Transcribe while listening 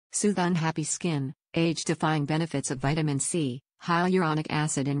Soothe Unhappy Skin. Age-defying benefits of vitamin C, hyaluronic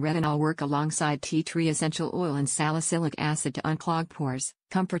acid and retinol work alongside tea tree essential oil and salicylic acid to unclog pores,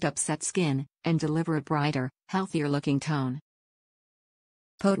 comfort upset skin, and deliver a brighter, healthier-looking tone.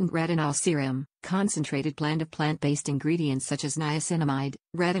 Potent retinol serum, concentrated blend of plant-based ingredients such as niacinamide,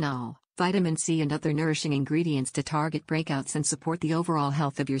 retinol, vitamin C and other nourishing ingredients to target breakouts and support the overall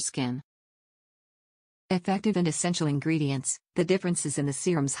health of your skin. Effective and essential ingredients. The differences in the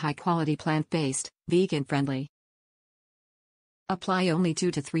serum's high-quality plant-based, vegan-friendly. Apply only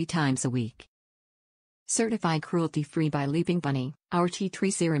 2 to 3 times a week. Certified cruelty-free by Leaping Bunny, our Tea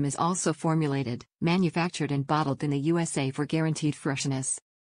Tree Serum is also formulated, manufactured and bottled in the USA for guaranteed freshness.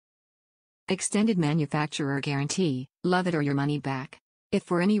 Extended manufacturer guarantee, love it or your money back. If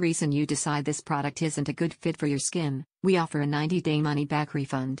for any reason you decide this product isn't a good fit for your skin, we offer a 90-day money-back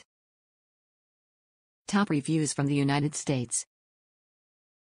refund. Top reviews from the United States.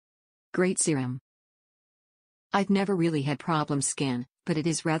 Great serum. I've never really had problem skin, but it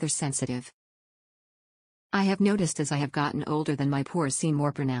is rather sensitive. I have noticed as I have gotten older that my pores seem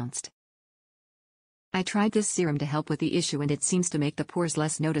more pronounced. I tried this serum to help with the issue and it seems to make the pores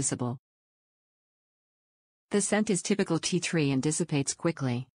less noticeable. The scent is typical tea tree and dissipates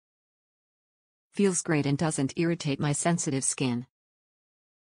quickly. Feels great and doesn't irritate my sensitive skin.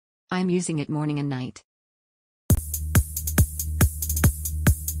 I'm using it morning and night.